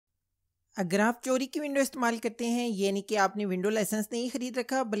अगर आप चोरी की विंडो इस्तेमाल करते हैं, यानी कि आपने विंडो लाइसेंस नहीं खरीद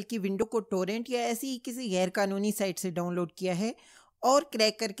रखा बल्कि विंडो को टोरेंट या ऐसी ही किसी गैर कानूनी साइट से डाउनलोड किया है और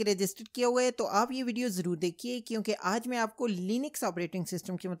क्रैक करके रजिस्टर किया हुआ है, तो आप ये वीडियो ज़रूर देखिए, क्योंकि आज मैं आपको लिनक्स ऑपरेटिंग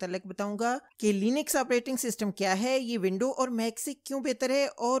सिस्टम के मतलब बताऊंगा कि लिनक्स ऑपरेटिंग सिस्टम क्या है, ये विंडो और मैक से क्यों बेहतर है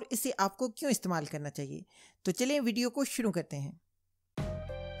और इसे आपको क्यों इस्तेमाल करना चाहिए। तो चलिए वीडियो को शुरू करते हैं।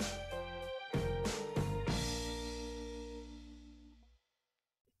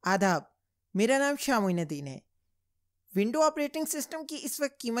 आदाब, मेरा नाम शाह मोइन है। विंडो ऑपरेटिंग सिस्टम की इस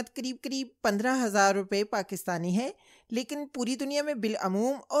वक्त कीमत करीब करीब 15,000 रुपये पाकिस्तानी है, लेकिन पूरी दुनिया में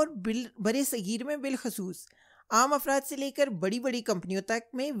बिलअमूम और बरे सगीर में बिलखसूस आम अफराद से लेकर बड़ी बड़ी कंपनियों तक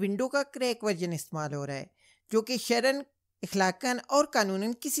में विंडो का क्रैक वर्जन इस्तेमाल हो रहा है, जो कि शरन, इखलाकन और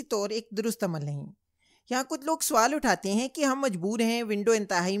कानूनन किसी तौर एक दुरुस्त अमल नहीं। यहाँ कुछ लोग सवाल उठाते हैं कि हम मजबूर हैं, विंडो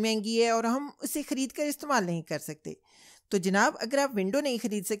इंतहाई महंगी है और हम उसे ख़रीद कर इस्तेमाल नहीं कर सकते। तो जनाब, अगर आप विंडो नहीं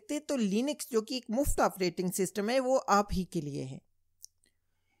खरीद सकते तो लिनक्स, जो कि एक मुफ्त ऑपरेटिंग सिस्टम है, वो आप ही के लिए है।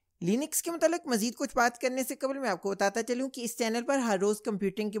 लिनक्स के मतलब मजीद कुछ बात करने से कबल मैं आपको बताता चलूँ कि इस चैनल पर हर रोज़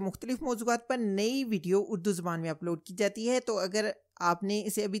कंप्यूटिंग के मुख्तलिफ मौज़ूआत पर नई वीडियो उर्दू ज़बान में अपलोड की जाती है, तो अगर आपने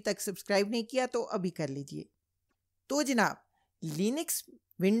इसे अभी तक सब्सक्राइब नहीं किया तो अभी कर लीजिए। तो जनाब, लिनक्स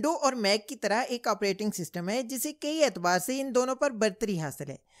विंडो और मैक की तरह एक ऑपरेटिंग सिस्टम है जिसे कई एतबार से इन दोनों पर बरतरी हासिल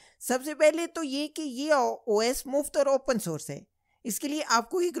है। सबसे पहले तो ये कि ये ओएस मुफ्त और ओपन सोर्स है। इसके लिए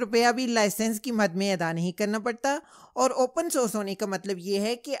आपको 1 रुपया भी लाइसेंस की मद में अदा नहीं करना पड़ता। और ओपन सोर्स होने का मतलब ये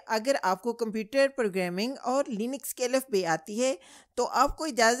है कि अगर आपको कंप्यूटर प्रोग्रामिंग और लिनक्स के अलिफ-बे आती है तो आपको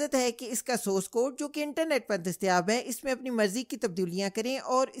इजाज़त है कि इसका सोर्स कोड, जो कि इंटरनेट पर दस्तयाब है, इसमें अपनी मर्ज़ी की तब्दीलियाँ करें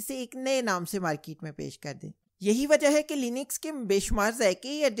और इसे एक नए नाम से मार्केट में पेश कर दें। यही वजह है कि लिनक्स के बेशुमार ज़ायके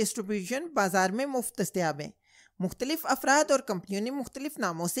या डिस्ट्रीब्यूशन बाज़ार में मुफ्त दस्तयाब हैं। मुख्तलिफ अफराद और कंपनियों ने मुख्तलिफ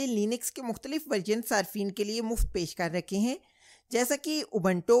नामों से लिनक्स के मुख्तलिफ वर्जन सार्फिन के लिए मुफ्त पेश कर रखे हैं, जैसा कि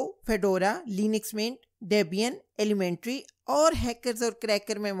Ubuntu, fedora, Linux mint, Debian, elementary और हैकर्स और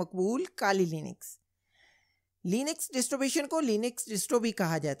क्रैकर में मकबूल काली लिनक्स। लिनक्स डिस्ट्रीब्यूशन को लिनक्स डिस्ट्रो भी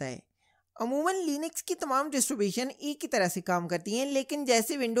कहा जाता है। अमूमन लिनक्स की तमाम डिस्ट्रीब्यूशन एक ही तरह से काम करती हैं, लेकिन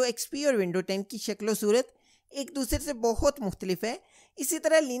जैसे विंडो एक्सपी और विंडो 10 की शक्ल सूरत एक दूसरे से बहुत मुख्तलिफ है, इसी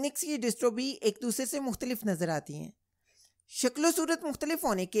तरह लिनक्स की डिस्ट्रो भी एक दूसरे से मुख्तलिफ नज़र आती हैं। शक्ल सूरत मुख्तलिफ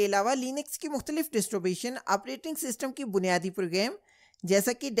होने के अलावा लिनक्स की मुख्तलिफ डिस्ट्रीब्यूशन ऑपरेटिंग सिस्टम की बुनियादी प्रोग्राम,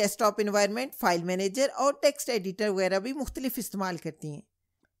 जैसा कि डेस्कटॉप इन्वायरमेंट, फाइल मैनेजर और टेक्स्ट एडिटर वगैरह भी मुख्तलिफ इस्तेमाल करती हैं।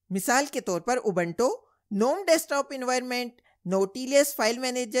 मिसाल के तौर पर उबंटो नोम डेस्कटॉप इन्वायरमेंट, नोटिलियस फाइल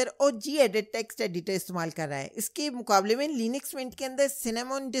मैनेजर और जी एडिट टेक्स्ट एडिटर इस्तेमाल कर रहा है। इसके मुकाबले में लिनक्स मिंट के अंदर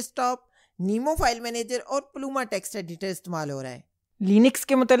सिनेमोन डेस्कटॉप, नीमो फाइल मैनेजर और प्लूमा टेक्स्ट एडिटर इस्तेमाल हो रहा है। लिनक्स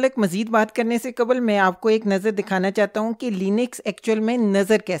के मतलब मज़ीद बात करने से कबल मैं आपको एक नज़र दिखाना चाहता हूँ कि लिनक्स एक्चुअल में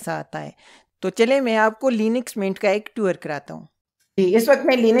नज़र कैसा आता है। तो चले मैं आपको लिनक्स मिंट का एक टूर कराता हूँ। इस वक्त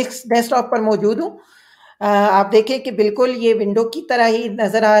मैं लिनक्स डेस्कटॉप पर मौजूद हूँ। आप देखें कि बिल्कुल ये विंडो की तरह ही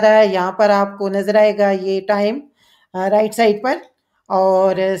नज़र आ रहा है। यहाँ पर आपको नज़र आएगा ये टाइम राइट साइड पर,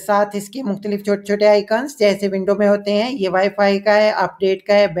 और साथ इसके मुख्तलिफ छोटे छोटे आइकन्स जैसे विंडो में होते हैं। ये वाईफाई का है, अपडेट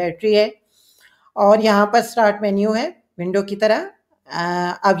का है, बैटरी है, और यहाँ पर स्टार्ट मेन्यू है विंडो की तरह।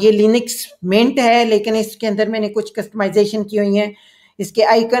 अब ये लिनक्स मिंट है, लेकिन इसके अंदर मैंने कुछ कस्टमाइजेशन की हुई हैं। इसके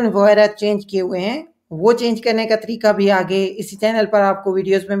आइकन वगैरह चेंज किए हुए हैं। वो चेंज करने का तरीका भी आगे इसी चैनल पर आपको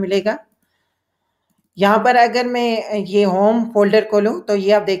वीडियोस में मिलेगा। यहाँ पर अगर मैं ये होम फोल्डर खोलूँ तो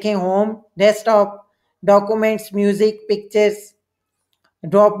ये आप देखें, home, desktop, documents, music, pictures,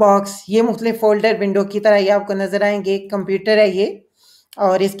 drop box, ये मुख्तलिफ फोल्डर विंडो की तरह ये आपको नज़र आएंगे। कंप्यूटर है ये,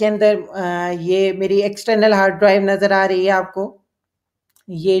 और इसके अंदर ये मेरी एक्सटर्नल हार्ड ड्राइव नज़र आ रही है आपको।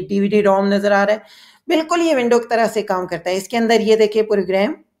 ये डीवीडी रोम नज़र आ रहा है। बिल्कुल ये विंडो की तरह से काम करता है। इसके अंदर ये देखिए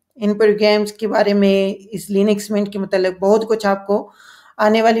प्रोग्राम, इन प्रोग्राम्स के बारे में, इस लिनक्स मिंट के मतलब बहुत कुछ आपको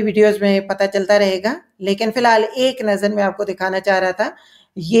आने वाली वीडियोस में पता चलता रहेगा, लेकिन फ़िलहाल एक नज़र मैं आपको दिखाना चाह रहा था।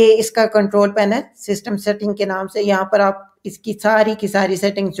 ये इसका कंट्रोल पैनल सिस्टम सेटिंग के नाम से, यहाँ पर आप इसकी सारी की सारी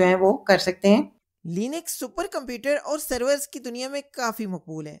सेटिंग्स जो हैं वो कर सकते हैं। लिनक्स सुपर कंप्यूटर और सर्वर्स की दुनिया में काफ़ी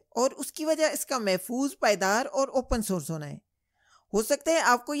मकबूल है, और उसकी वजह इसका महफूज, पायदार और ओपन सोर्स होना है। हो सकता है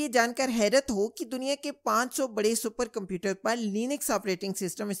आपको ये जानकर हैरत हो कि दुनिया के 500 बड़े सुपर कंप्यूटर पर लिनक्स ऑपरेटिंग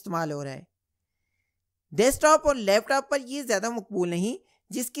सिस्टम इस्तेमाल हो रहा है। डेस्कटॉप और लैपटॉप पर यह ज़्यादा मकबूल नहीं,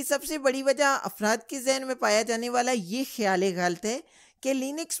 जिसकी सबसे बड़ी वजह अफराद के जहन में पाया जाने वाला ये ख्याल गलत है कि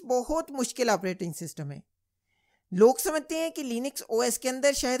लिनक्स बहुत मुश्किल ऑपरेटिंग सिस्टम है। लोग समझते हैं कि लिनक्स ओएस के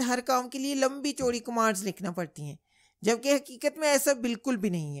अंदर शायद हर काम के लिए लंबी चौड़ी कमांड्स लिखना पड़ती हैं, जबकि हकीकत में ऐसा बिल्कुल भी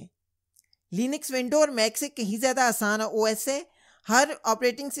नहीं है। लिनक्स विंडो और मैक से कहीं ज़्यादा आसान ओएस है। हर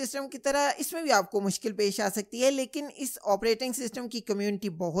ऑपरेटिंग सिस्टम की तरह इसमें भी आपको मुश्किल पेश आ सकती है, लेकिन इस ऑपरेटिंग सिस्टम की कम्युनिटी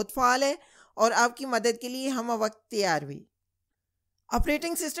बहुत फ़ाल है और आपकी मदद के लिए हम वक्त तैयार भी।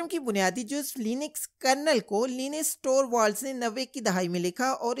 ऑपरेटिंग सिस्टम की बुनियादी जुज़ लिनक्स कर्नल को लिनक्स टोरवाल्ड्स ने 90 की दहाई में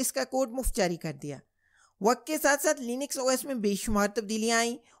लिखा और इसका कोड मुफ्त जारी कर दिया। वक्त के साथ साथ लिनक्स ओएस में बेशुमार तब्दीलियाँ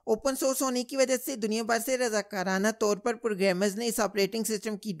आईं। ओपन सोर्स होने की वजह से दुनिया भर से रज़ाकाराना तौर पर प्रोग्रामर्स ने इस ऑपरेटिंग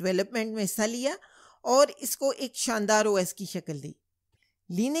सिस्टम की डेवलपमेंट में हिस्सा लिया और इसको एक शानदार ओएस की शक्ल दी।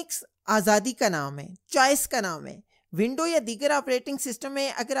 लिनक्स आज़ादी का नाम है, चॉइस का नाम है। विंडो या दीगर ऑपरेटिंग सिस्टम में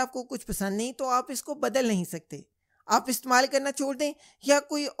अगर आपको कुछ पसंद नहीं तो आप इसको बदल नहीं सकते। आप इस्तेमाल करना छोड़ दें या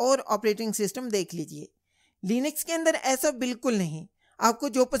कोई और ऑपरेटिंग सिस्टम देख लीजिए। लिनक्स के अंदर ऐसा बिल्कुल नहीं। आपको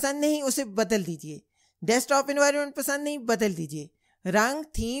जो पसंद नहीं उसे बदल दीजिए। डेस्कटॉप एनवायरनमेंट पसंद नहीं, बदल दीजिए। रंग,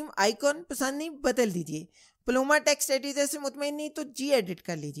 थीम, आइकॉन पसंद नहीं, बदल दीजिए। प्लूमा टेक्स्ट एडिटर से मुतमईन नहीं तो जी एडिट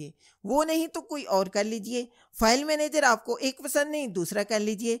कर लीजिए, वो नहीं तो कोई और कर लीजिए। फाइल मैनेजर आपको एक पसंद नहीं दूसरा कर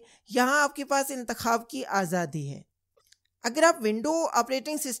लीजिए। यहाँ आपके पास इंतखाब की आज़ादी है। अगर आप विंडो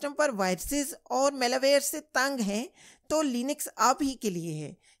ऑपरेटिंग सिस्टम पर वायरसेस और मेलावेयर से तंग हैं तो लिनक्स आप ही के लिए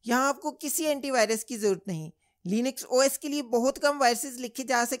है। यहाँ आपको किसी एंटीवायरस की ज़रूरत नहीं। लिनक्स ओएस के लिए बहुत कम वायरसेस लिखे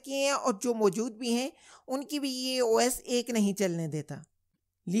जा सके हैं और जो मौजूद भी हैं उनकी भी ये ओएस एक नहीं चलने देता।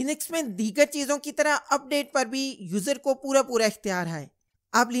 लिनक्स में दीगर चीज़ों की तरह अपडेट पर भी यूज़र को पूरा इख्तियार है।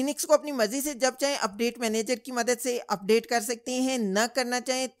 आप लिनक्स को अपनी मर्ज़ी से जब चाहें अपडेट मैनेजर की मदद से अपडेट कर सकते हैं, ना करना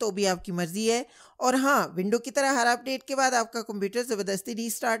चाहें तो भी आपकी मर्ज़ी है। और हाँ, विंडो की तरह हर अपडेट के बाद आपका कंप्यूटर ज़बरदस्ती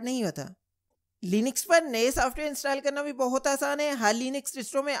रीस्टार्ट नहीं होता। लिनक्स पर नए सॉफ्टवेयर इंस्टॉल करना भी बहुत आसान है। हर लिनक्स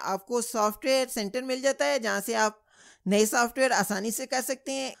डिस्ट्रो में आपको सॉफ्टवेयर सेंटर मिल जाता है जहाँ से आप नए सॉफ्टवेयर आसानी से कर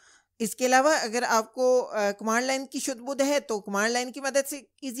सकते हैं। इसके अलावा अगर आपको कमांड लाइन की शुद्ध-बुद्ध है तो कमांड लाइन की मदद से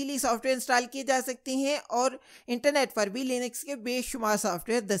इजीली सॉफ्टवेयर इंस्टॉल किए जा सकते हैं और इंटरनेट पर भी लिनक्स के बेशुमार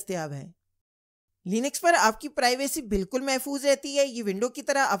सॉफ्टवेयर दस्तयाब हैं। लिनक्स पर आपकी प्राइवेसी बिल्कुल महफूज रहती है। ये विंडो की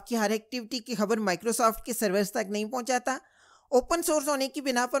तरह आपकी हर एक्टिविटी की खबर माइक्रोसॉफ्ट के सर्वर्स तक नहीं पहुंचाता। ओपन सोर्स होने की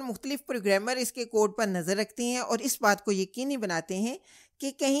बिना पर मुख्तलिफ प्रोग्रामर इसके कोड पर नज़र रखते हैं और इस बात को यकीनी बनाते हैं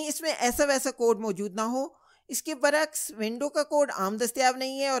कि कहीं इसमें ऐसा वैसा कोड मौजूद ना हो। इसके बरक्स विंडो का कोड आम दस्तयाब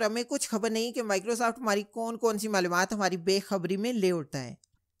नहीं है और हमें कुछ खबर नहीं कि माइक्रोसॉफ्ट हमारी कौन सी मालूमात हमारी बेखबरी में ले उड़ता है।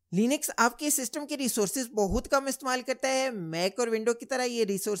 लिनक्स आपके सिस्टम के रिसोर्सेज बहुत कम इस्तेमाल करता है। मैक और विंडो की तरह ये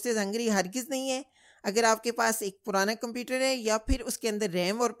रिसोर्सेज हंगरी हरगिज़ नहीं है। अगर आपके पास एक पुराना कंप्यूटर है या फिर उसके अंदर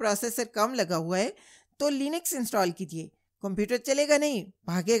रैम और प्रोसेसर कम लगा हुआ है तो लिनक्स इंस्टॉल कीजिए। कंप्यूटर चलेगा नहीं,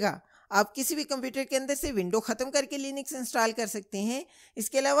 भागेगा। आप किसी भी कंप्यूटर के अंदर से विंडो ख़त्म करके लिनक्स इंस्टॉल कर सकते हैं।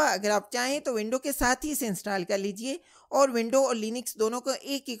 इसके अलावा अगर आप चाहें तो विंडो के साथ ही इसे इंस्टॉल कर लीजिए और विंडो और लिनक्स दोनों को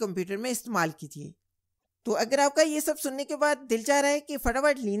एक ही कंप्यूटर में इस्तेमाल कीजिए। तो अगर आपका ये सब सुनने के बाद दिल चाह रहा है कि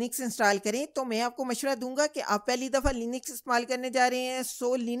फटाफट लिनक्स इंस्टॉल करें तो मैं आपको मशवरा दूंगा कि आप पहली दफ़ा लिनक्स इस्तेमाल करने जा रहे हैं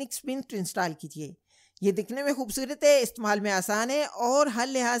सो लिनक्स मिंट इंस्टॉल कीजिए। ये दिखने में खूबसूरत है, इस्तेमाल में आसान है और हर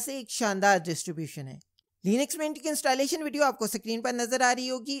लिहाज से एक शानदार डिस्ट्रीब्यूशन है। लिनक्स मिंट की इंस्टॉलेशन वीडियो आपको स्क्रीन पर नज़र आ रही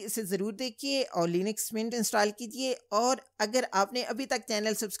होगी, इसे ज़रूर देखिए और लिनक्स मिंट इंस्टॉल कीजिए। और अगर आपने अभी तक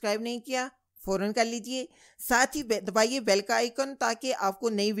चैनल सब्सक्राइब नहीं किया फ़ौरन कर लीजिए। साथ ही दबाइए बेल का आइकन ताकि आपको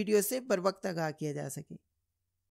नई वीडियो से बर वक्त आगाह किया जा सके।